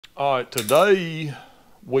All right, today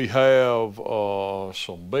we have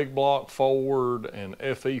some big block forward and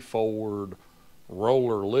FE forward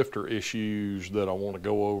roller lifter issues that I want to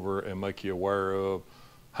go over and make you aware of.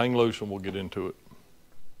 Hang loose and we'll get into it.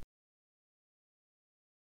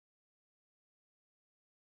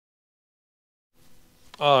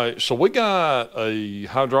 All right, so we got a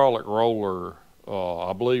hydraulic roller.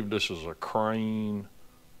 I believe this is a crane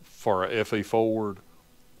for a FE forward.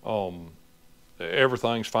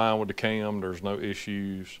 Everything's fine with the cam. There's no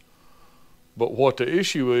issues. But what the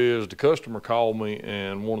issue is, the customer called me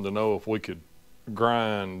and wanted to know if we could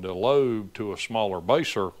grind the lobe to a smaller base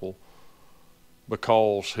circle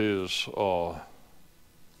because his, I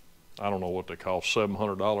don't know what they call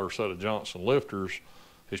 $700 set of Johnson lifters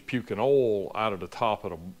is puking oil out of the top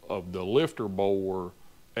of the lifter bore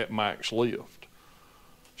at max lift.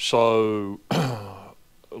 So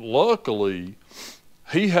luckily,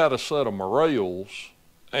 he had a set of Morels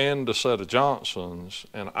and a set of Johnsons,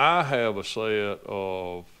 and I have a set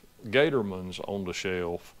of Gatormans on the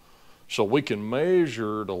shelf, so we can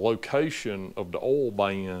measure the location of the oil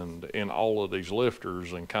band in all of these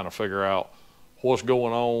lifters and kind of figure out what's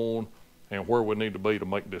going on and where we need to be to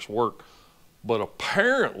make this work. But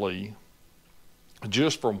apparently,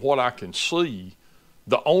 just from what I can see,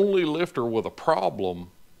 the only lifter with a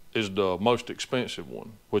problem is the most expensive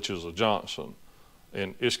one, which is a Johnson.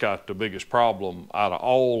 And it's got the biggest problem out of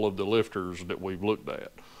all of the lifters that we've looked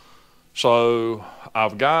at. So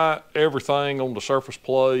I've got everything on the surface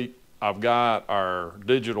plate. I've got our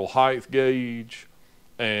digital height gauge,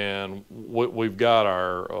 and we've got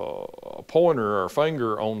our pointer, our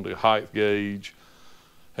finger on the height gauge.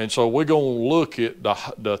 And so we're gonna look at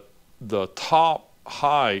the top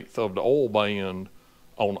height of the oil band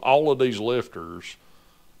on all of these lifters,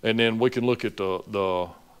 and then we can look at the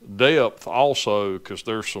depth also, because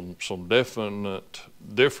there's some definite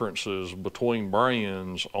differences between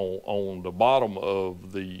brands on the bottom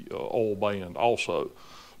of the oil band also.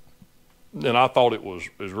 And I thought it was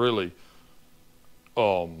really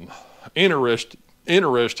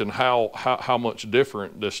interesting how much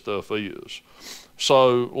different this stuff is.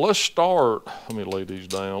 So let's start, let me lay these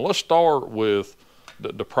down. Let's start with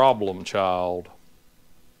the problem child.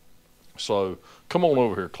 So come on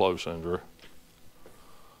over here close, Andrew.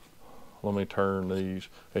 Let me turn these,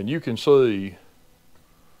 and you can see,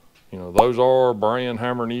 you know, those are brand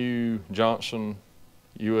Hammer New Johnson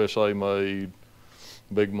USA made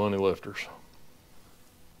big money lifters.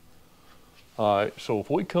 All right, so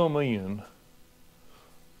if we come in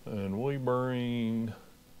and we bring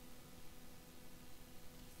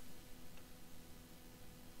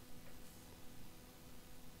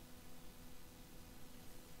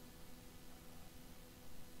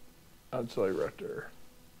I'd say right there.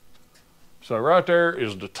 So right there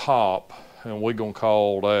is the top, and we're gonna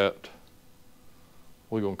call that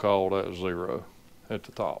 0 at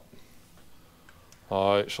the top.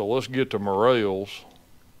 All right, so let's get to Morels,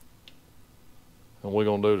 and we're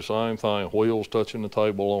gonna do the same thing, wheels touching the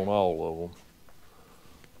table on all of them.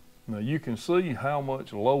 Now you can see how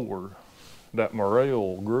much lower that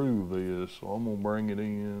Morel groove is, so I'm gonna bring it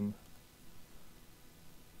in.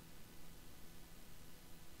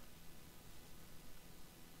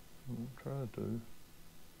 Try to.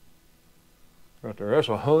 Right there, that's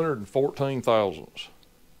 114 thousandths.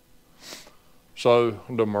 So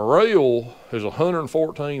the Morel is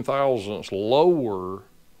 114 thousandths lower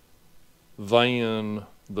than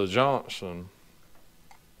the Johnson.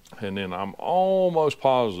 And then I'm almost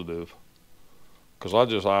positive, because I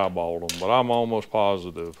just eyeballed them, but I'm almost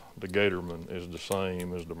positive the Gatorman is the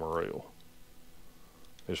same as the Morel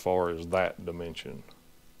as far as that dimension.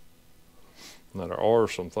 Now there are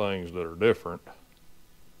some things that are different.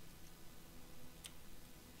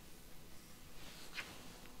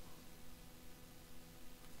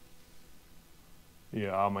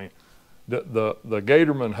 Yeah, I mean, the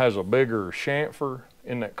Gatorman has a bigger chamfer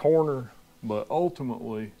in that corner, but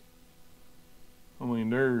ultimately, I mean,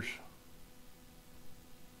 there's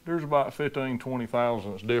about 15, 20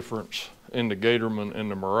 thousandths difference in the Gatorman and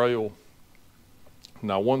the Morel.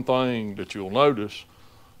 Now, one thing that you'll notice,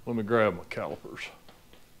 let me grab my calipers.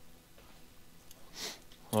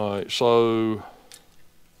 All right, so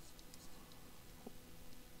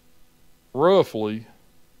roughly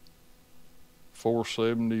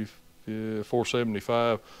 470, yeah,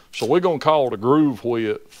 475. So we're gonna call the groove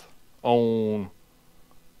width on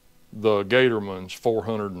the Gatorman's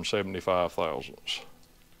 475 thousandths.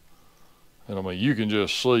 And I mean, you can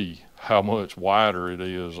just see how much wider it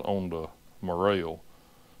is on the Morel.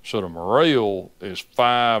 So the Morel is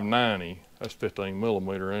 590, that's 15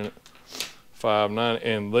 millimeter in it, 590,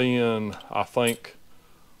 and then I think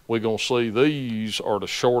we're going to see these are the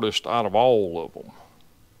shortest out of all of them.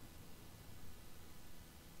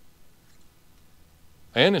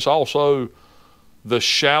 And it's also the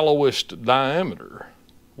shallowest diameter.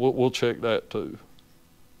 We'll check that too.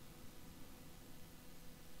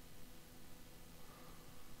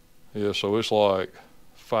 Yeah, so it's like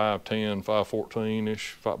 5'10",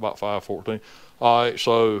 5'14"-ish, about 5'14". All right,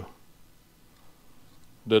 so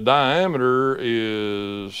the diameter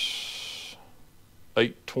is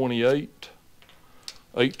 828.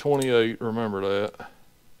 828, remember that.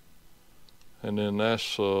 And then that's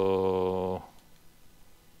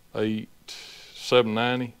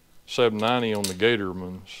 790. 790 on the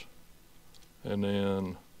Gatormans. And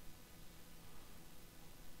then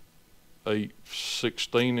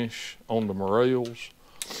 816-ish on the Morels.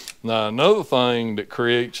 Now another thing that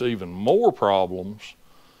creates even more problems,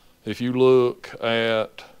 if you look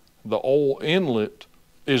at the oil inlet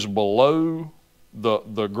is below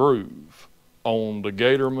the groove on the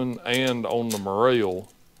Gatorman and on the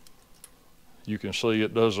Morel. You can see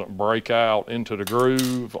it doesn't break out into the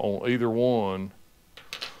groove on either one,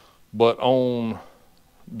 but on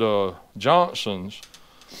the Johnsons,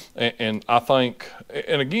 and I think,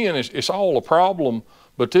 and again, it's all a problem,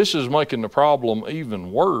 but this is making the problem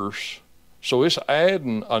even worse. So it's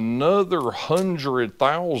adding another 100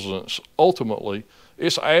 thousandths. Ultimately,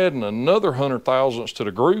 it's adding another 100 thousandths to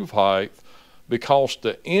the groove height because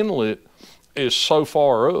the inlet is so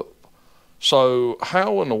far up. So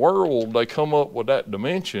how in the world they come up with that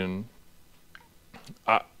dimension,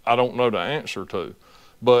 I don't know the answer to.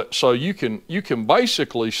 But so you can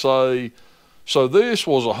basically say, so this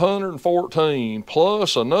was 114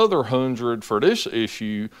 plus another 100 for this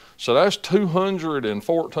issue, so that's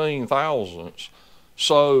 214 thousandths.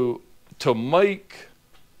 So to make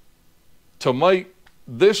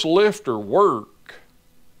this lifter work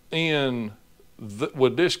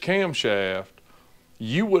with this camshaft,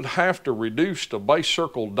 you would have to reduce the base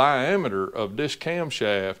circle diameter of this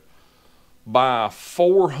camshaft by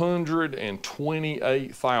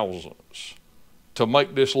 428 thousandths to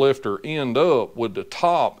make this lifter end up with the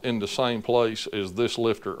top in the same place as this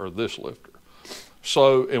lifter or this lifter.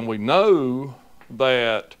 So, and we know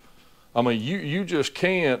that, I mean, you just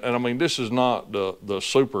can't, and I mean, this is not the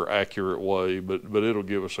super accurate way, but it'll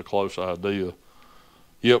give us a close idea.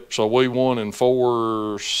 Yep, so we 1 in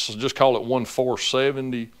 4, just call it 1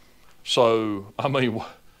 470. So, I mean,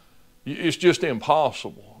 it's just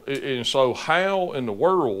impossible. And so how in the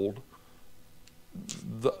world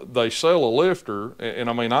they sell a lifter,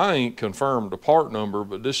 and I mean, I ain't confirmed the part number,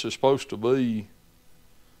 but this is supposed to be,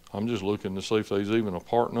 I'm just looking to see if there's even a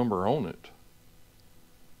part number on it.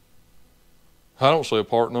 I don't see a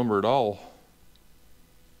part number at all.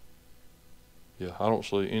 Yeah, I don't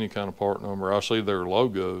see any kind of part number. I see their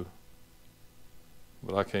logo,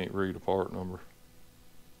 but I can't read a part number.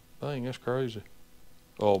 Dang, that's crazy.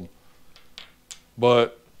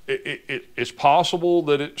 But it's possible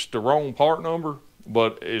that it's the wrong part number,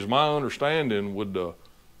 but is my understanding with the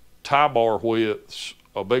tie bar widths,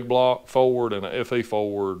 a big block forward and a FE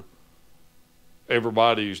forward,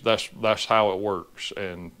 everybody's, that's how it works,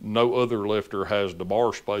 and no other lifter has the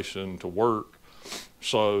bar spacing to work.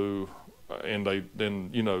 So, and then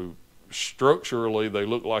you know, structurally they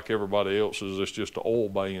look like everybody else's. It's just the oil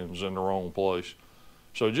bands in the wrong place.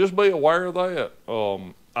 So just be aware of that.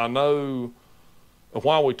 I know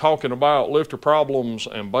while we're talking about lifter problems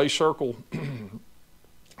and base circle,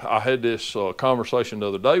 I had this conversation the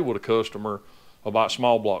other day with a customer about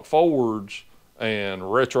small block forwards and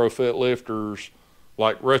retrofit lifters,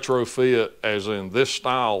 like retrofit as in this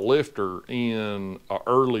style lifter in an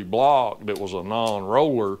early block that was a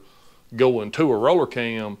non-roller going to a roller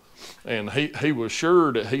cam, and he was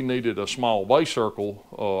sure that he needed a small base circle.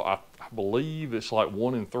 I believe it's like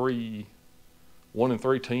 1 in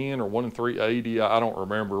 310 or 1 in 380. I don't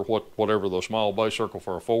remember whatever the small base circle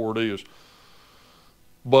for a forward is.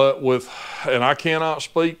 But and I cannot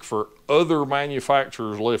speak for other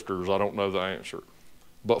manufacturers' lifters, I don't know the answer.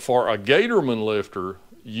 But for a Gatorman lifter,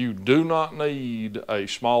 you do not need a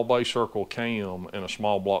small base circle cam and a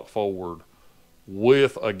small block forward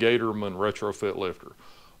with a Gatorman retrofit lifter,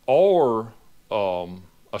 or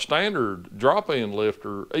a standard drop-in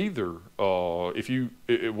lifter either.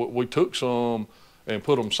 We took some and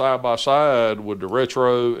put them side by side with the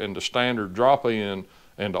retro and the standard drop-in,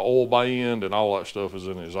 and the oil band and all that stuff is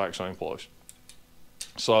in the exact same place.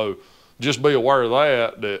 So just be aware of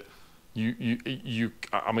that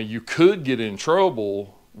I mean, you could get in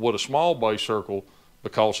trouble with a small base circle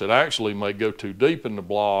because it actually may go too deep in the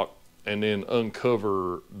block and then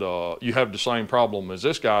uncover you have the same problem as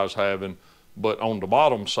this guy's having, but on the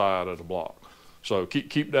bottom side of the block. So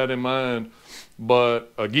keep that in mind.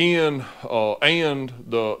 But again, and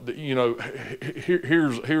you know,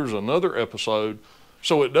 here's another episode.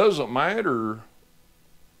 So it doesn't matter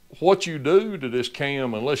what you do to this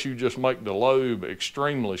cam unless you just make the lobe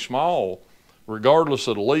extremely small, regardless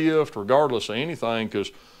of the lift, regardless of anything,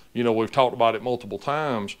 because, you know, we've talked about it multiple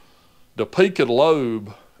times. The peak of the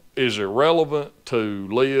lobe is irrelevant to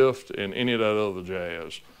lift and any of that other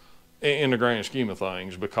jazz in the grand scheme of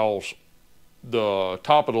things, because the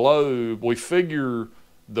top of the lobe, we figure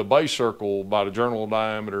the base circle by the journal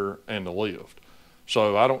diameter and the lift.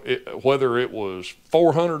 So whether it was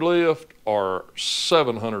 400 lift or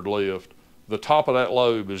 700 lift, the top of that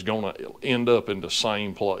lobe is going to end up in the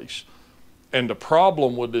same place. And the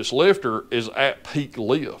problem with this lifter is at peak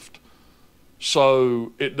lift.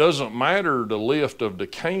 So it doesn't matter the lift of the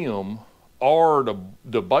cam or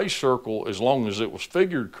the base circle as long as it was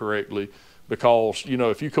figured correctly, because, you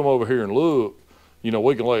know, if you come over here and look, you know,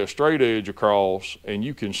 we can lay a straight edge across and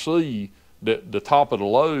you can see that the top of the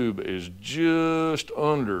lobe is just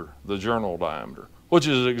under the journal diameter, which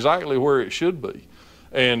is exactly where it should be.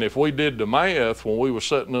 And if we did the math when we were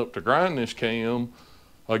setting up to grind this cam,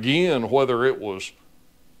 again, whether it was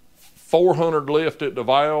 400 lift at the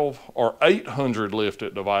valve or 800 lift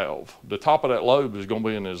at the valve, the top of that lobe is going to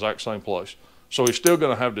be in the exact same place. So he's still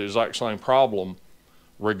going to have the exact same problem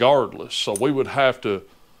regardless. So we would have to,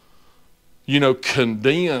 you know,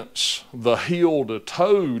 condense the heel to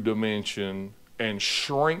toe dimension and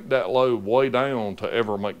shrink that lobe way down to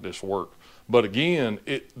ever make this work. But again,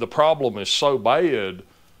 the problem is so bad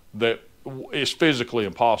that it's physically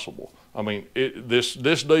impossible. I mean, this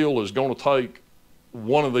deal is going to take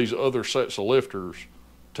one of these other sets of lifters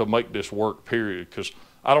to make this work, period. Because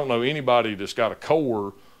I don't know anybody that's got a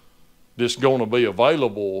core that's going to be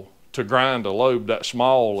available to grind a lobe that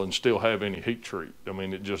small and still have any heat treat. I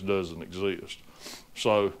mean, it just doesn't exist.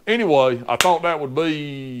 So anyway, I thought that would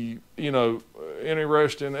be, you know,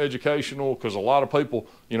 interesting, educational, because a lot of people,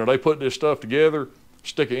 you know, they put this stuff together,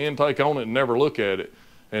 stick an intake on it and never look at it.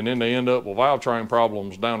 And then they end up with valve train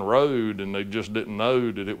problems down the road, and they just didn't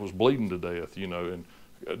know that it was bleeding to death, you know.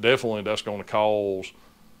 And definitely that's going to cause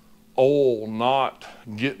oil not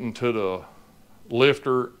getting to the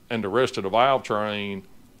lifter and the rest of the valve train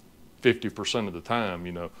 50% of the time,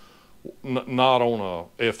 you know. Not on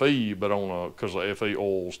a FE, but because the FE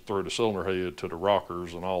oils through the cylinder head to the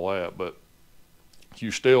rockers and all that, but you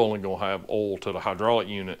still only going to have oil to the hydraulic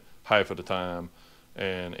unit half of the time.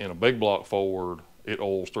 And in a big block forward, it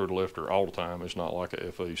oils through the lifter all the time. It's not like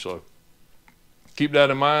a FE. So keep that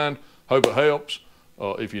in mind. Hope it helps.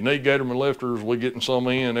 If you need Gatorman lifters, we're getting some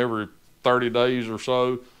in every 30 days or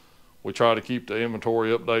so. We try to keep the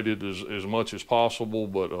inventory updated as much as possible,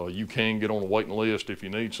 but you can get on the waiting list if you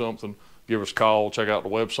need something. Give us a call, check out the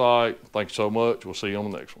website. Thank you so much. We'll see you on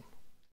the next one.